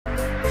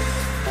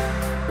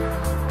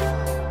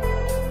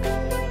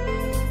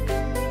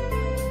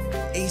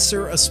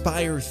Acer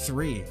Aspire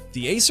 3.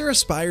 The Acer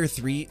Aspire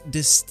 3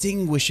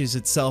 distinguishes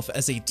itself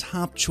as a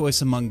top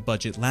choice among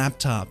budget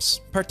laptops,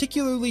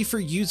 particularly for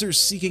users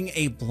seeking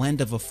a blend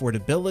of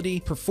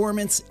affordability,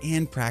 performance,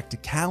 and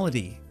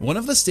practicality. One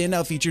of the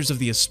standout features of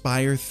the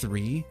Aspire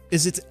 3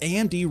 is its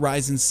AMD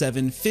Ryzen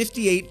 7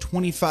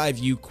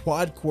 5825U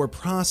quad-core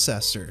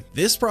processor.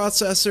 This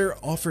processor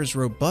offers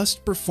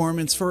robust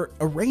performance for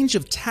a range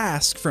of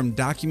tasks from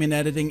document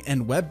editing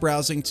and web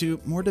browsing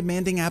to more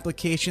demanding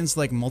applications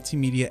like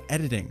multimedia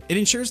editing. It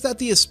ensures that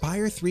the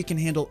Aspire 3 can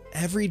handle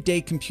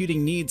everyday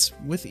computing needs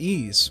with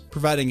ease,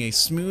 providing a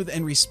smooth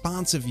and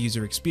responsive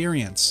user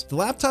experience. The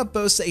laptop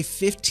boasts a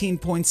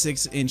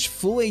 15.6-inch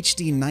Full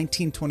HD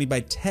 1920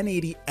 by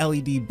 1080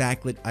 LED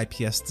backlit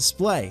IPS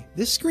display.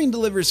 This screen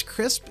delivers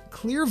crisp,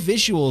 clear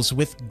visuals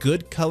with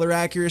good color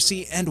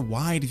accuracy and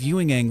wide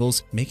viewing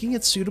angles, making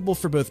it suitable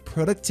for both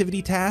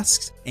productivity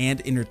tasks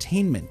and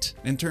entertainment.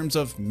 In terms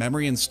of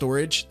memory and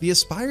storage, the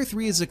Aspire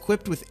 3 is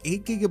equipped with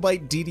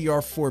 8GB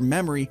DDR4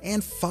 memory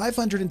and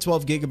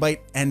 512GB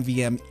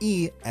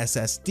NVMe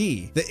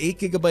SSD. The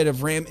 8GB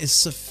of RAM is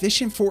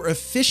sufficient for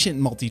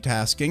efficient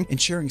multitasking,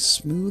 ensuring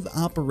smooth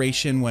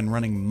operation when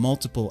running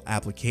multiple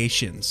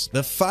applications.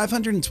 The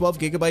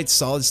 512GB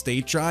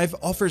solid-state drive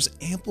offers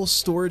ample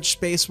storage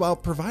space while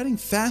providing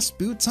fast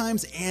boot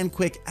times and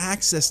quick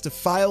access to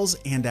files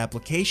and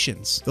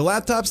applications. The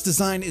laptop's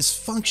design is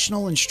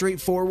functional and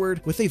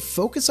straightforward, with a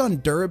focus on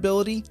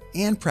durability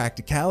and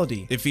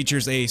practicality. It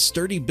features a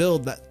sturdy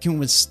build that can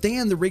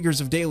withstand the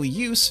rigors of daily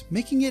use,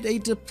 making it a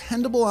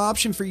dependable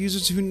option for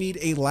users who need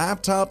a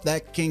laptop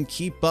that can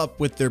keep up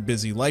with their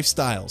busy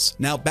lifestyles.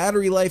 Now,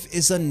 battery life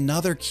is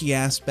another key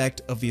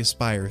aspect of the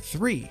Aspire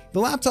 3. The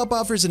laptop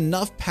offers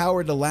enough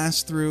power to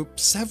last through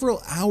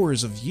several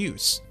hours of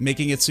use,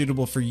 making it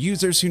suitable for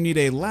users who need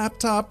a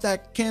laptop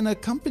that can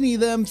accompany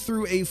them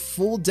through a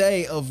full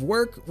day of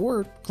work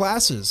or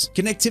classes.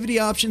 Connectivity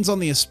options on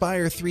the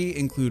Aspire 3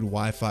 include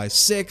Wi-Fi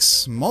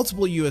 6,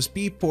 multiple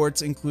USB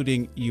ports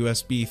including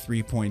USB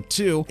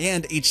 3.2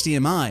 and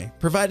HDMI,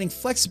 providing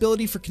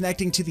flexibility for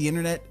connecting to the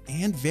internet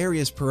and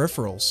various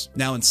peripherals.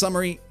 Now, in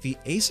summary, the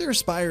Acer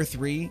Aspire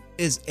 3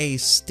 is a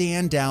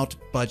standout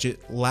budget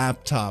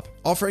laptop,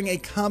 offering a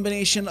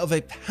combination of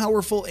a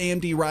powerful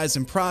AMD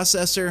Ryzen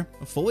processor,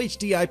 a Full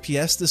HD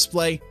IPS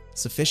display,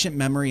 sufficient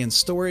memory and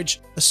storage,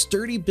 a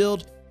sturdy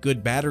build,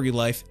 good battery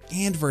life,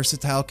 and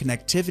versatile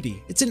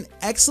connectivity. It's an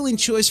excellent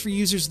choice for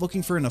users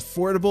looking for an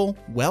affordable,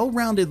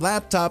 well-rounded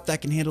laptop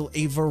that can handle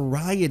a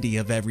variety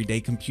of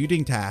everyday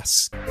computing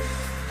tasks.